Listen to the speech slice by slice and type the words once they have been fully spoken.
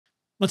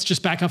let's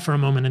just back up for a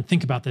moment and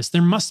think about this.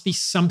 There must be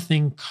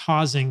something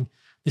causing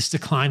this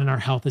decline in our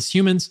health as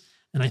humans.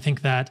 And I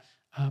think that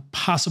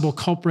possible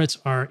culprits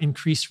are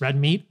increased red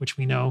meat, which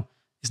we know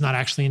is not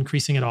actually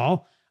increasing at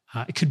all.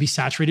 It could be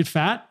saturated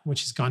fat,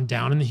 which has gone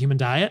down in the human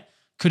diet.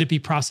 Could it be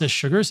processed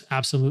sugars?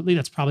 Absolutely.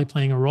 That's probably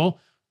playing a role.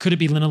 Could it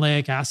be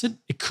linoleic acid?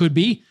 It could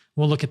be.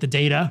 We'll look at the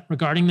data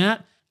regarding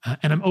that.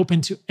 And I'm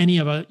open to any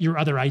of your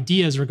other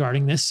ideas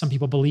regarding this. Some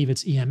people believe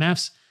it's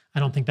EMFs. I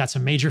don't think that's a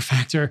major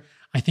factor.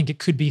 I think it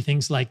could be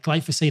things like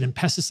glyphosate and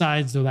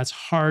pesticides, though that's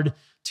hard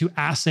to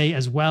assay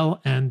as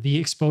well. And the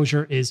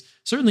exposure is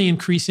certainly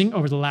increasing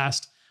over the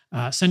last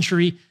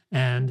century.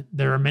 And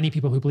there are many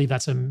people who believe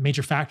that's a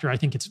major factor. I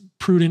think it's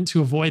prudent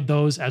to avoid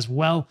those as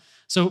well.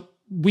 So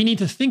we need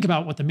to think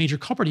about what the major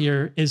culprit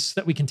here is so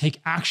that we can take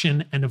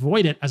action and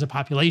avoid it as a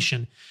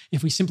population.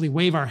 If we simply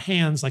wave our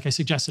hands, like I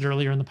suggested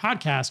earlier in the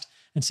podcast,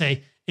 and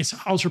say it's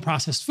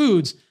ultra-processed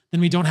foods,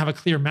 then we don't have a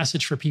clear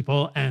message for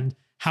people. And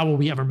how will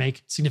we ever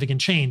make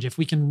significant change? If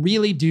we can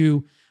really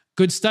do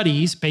good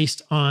studies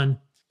based on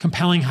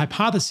compelling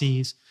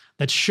hypotheses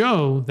that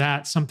show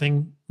that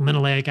something,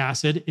 linoleic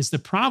acid, is the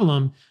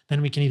problem,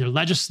 then we can either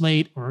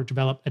legislate or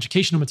develop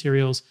educational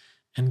materials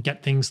and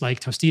get things like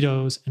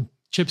Tostitos and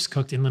chips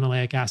cooked in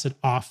linoleic acid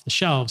off the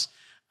shelves.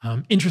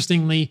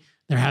 Interestingly,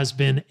 there has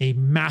been a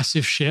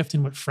massive shift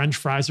in what French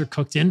fries are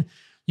cooked in.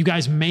 You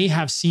guys may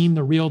have seen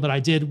the reel that I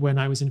did when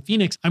I was in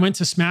Phoenix. I went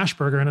to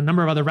Smashburger and a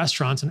number of other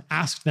restaurants and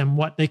asked them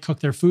what they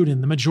cook their food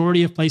in. The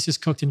majority of places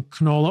cooked in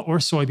canola or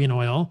soybean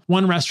oil.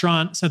 One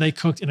restaurant said they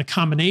cooked in a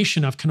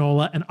combination of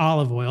canola and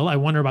olive oil. I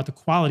wonder about the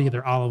quality of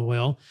their olive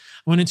oil.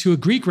 I went into a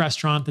Greek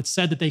restaurant that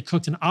said that they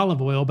cooked in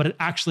olive oil, but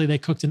they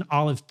cooked in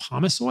olive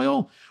pomace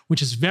oil,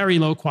 which is very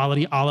low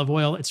quality olive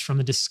oil. It's from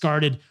the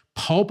discarded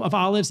pulp of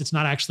olives. It's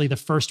not actually the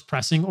first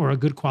pressing or a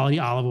good quality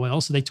olive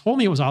oil. So they told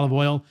me it was olive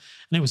oil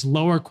and it was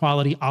lower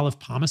quality olive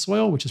pomace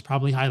oil, which is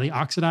probably highly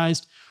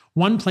oxidized.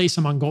 One place,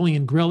 a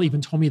Mongolian grill, even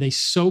told me they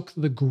soak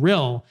the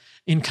grill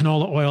in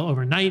canola oil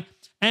overnight.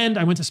 And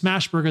I went to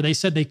Smashburger. They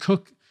said they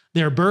cook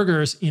their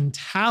burgers in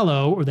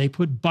tallow, or they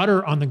put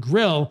butter on the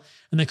grill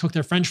and they cook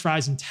their French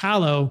fries in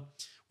tallow,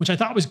 which I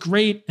thought was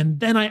great. And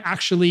then I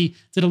actually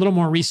did a little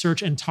more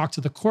research and talked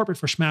to the corporate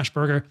for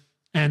Smashburger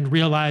and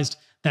realized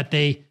that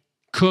they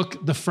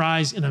cook the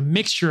fries in a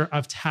mixture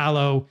of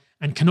tallow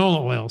and canola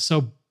oil.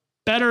 So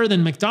better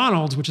than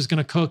McDonald's, which is going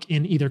to cook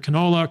in either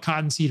canola,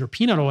 cottonseed, or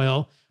peanut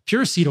oil,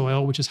 pure seed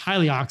oil, which is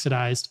highly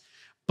oxidized,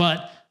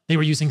 but they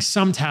were using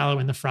some tallow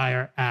in the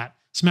fryer at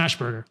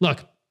Smashburger.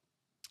 Look,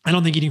 I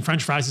don't think eating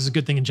French fries is a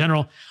good thing in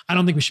general. I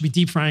don't think we should be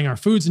deep frying our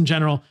foods in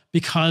general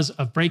because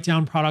of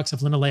breakdown products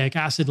of linoleic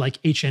acid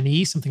like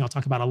HNE, something I'll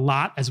talk about a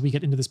lot as we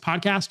get into this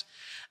podcast.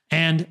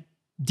 And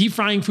deep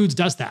frying foods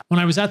does that. When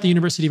I was at the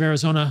University of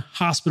Arizona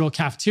hospital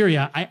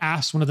cafeteria, I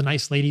asked one of the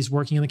nice ladies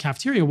working in the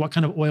cafeteria what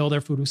kind of oil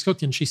their food was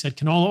cooked in. She said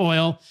canola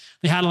oil.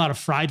 They had a lot of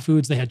fried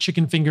foods. They had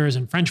chicken fingers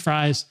and French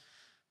fries.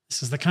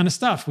 This is the kind of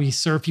stuff we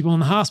serve people in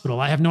the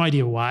hospital. I have no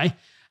idea why.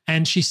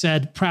 And she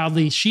said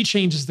proudly, she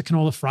changes the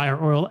canola fryer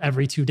oil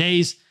every 2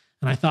 days.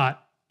 And I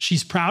thought,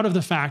 she's proud of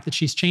the fact that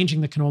she's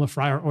changing the canola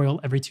fryer oil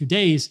every 2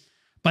 days,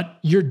 but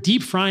you're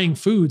deep frying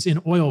foods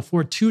in oil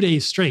for 2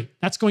 days straight.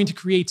 That's going to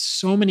create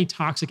so many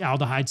toxic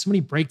aldehydes, so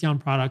many breakdown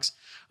products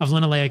of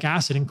linoleic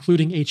acid,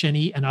 including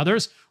HNE and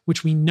others,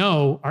 which we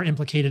know are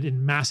implicated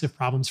in massive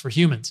problems for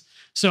humans.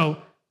 So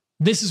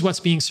this is what's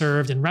being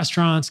served in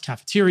restaurants,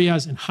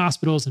 cafeterias, in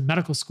hospitals, in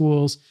medical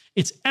schools.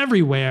 It's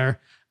everywhere.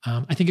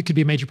 I think it could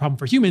be a major problem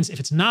for humans. If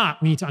it's not,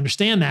 we need to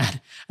understand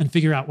that and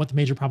figure out what the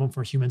major problem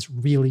for humans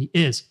really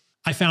is.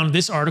 I found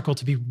this article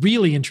to be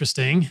really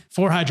interesting.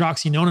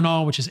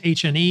 4-hydroxynonenal, which is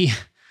HNE,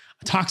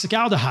 a toxic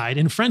aldehyde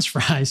in French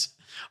fries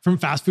from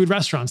fast food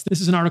restaurants.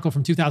 This is an article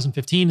from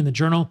 2015 in the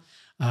Journal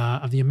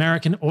of the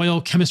American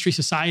Oil Chemistry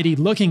Society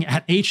looking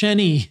at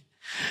HNE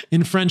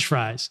in French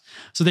fries.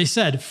 So they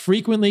said,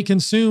 frequently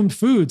consumed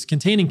foods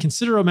containing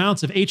considerable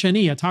amounts of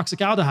HNE, a toxic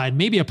aldehyde,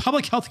 may be a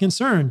public health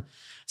concern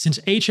since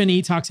HNE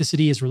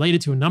toxicity is related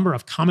to a number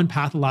of common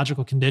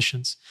pathological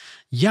conditions.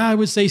 Yeah, I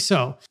would say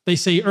so. They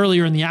say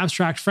earlier in the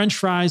abstract, French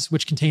fries,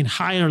 which contain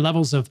higher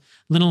levels of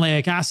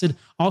linoleic acid,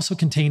 also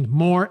contained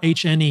more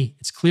HNE.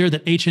 It's clear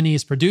that HNE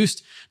is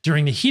produced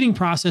during the heating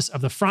process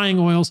of the frying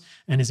oils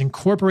and is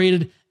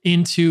incorporated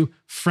into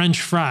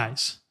French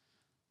fries.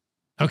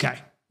 Okay,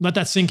 let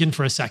that sink in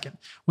for a second.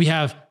 We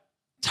have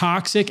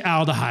toxic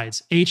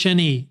aldehydes,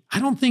 HNE. I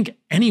don't think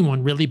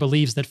anyone really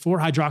believes that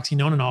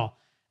 4-hydroxynonenal,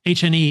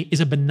 HNE,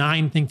 is a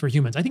benign thing for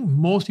humans. I think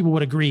most people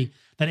would agree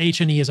that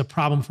HNE is a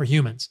problem for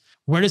humans.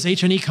 Where does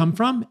HNE come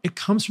from? It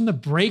comes from the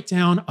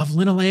breakdown of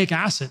linoleic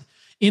acid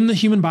in the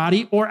human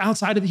body or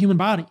outside of the human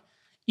body.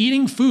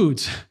 Eating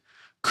foods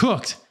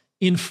cooked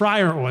in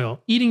fryer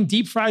oil, eating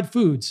deep fried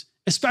foods,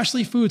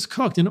 especially foods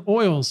cooked in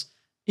oils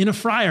in a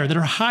fryer that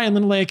are high in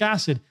linoleic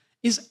acid,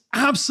 is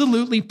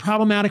absolutely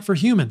problematic for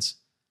humans.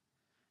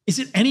 Is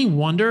it any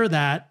wonder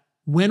that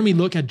when we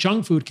look at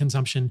junk food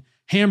consumption,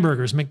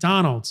 hamburgers,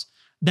 McDonald's,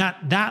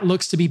 that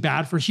looks to be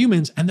bad for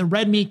humans and the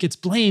red meat gets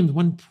blamed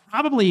when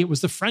probably it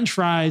was the French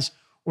fries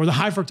or the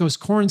high fructose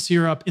corn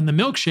syrup in the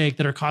milkshake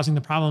that are causing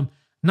the problem,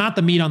 not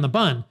the meat on the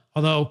bun.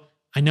 Although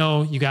I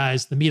know you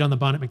guys, the meat on the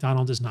bun at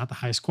McDonald's is not the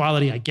highest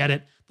quality. I get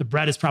it. The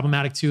bread is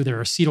problematic too. There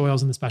are seed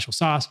oils in the special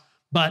sauce.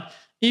 But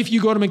if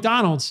you go to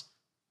McDonald's,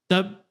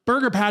 the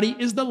burger patty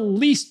is the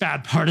least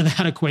bad part of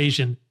that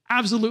equation.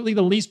 Absolutely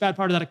the least bad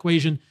part of that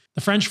equation.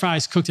 The French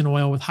fries cooked in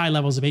oil with high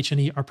levels of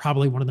H&E are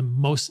probably one of the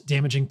most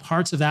damaging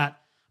parts of that.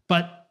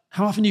 But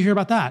how often do you hear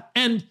about that?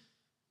 And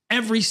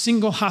every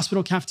single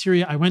hospital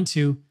cafeteria I went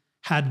to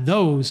had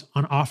those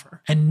on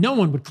offer. And no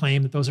one would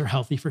claim that those are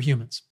healthy for humans.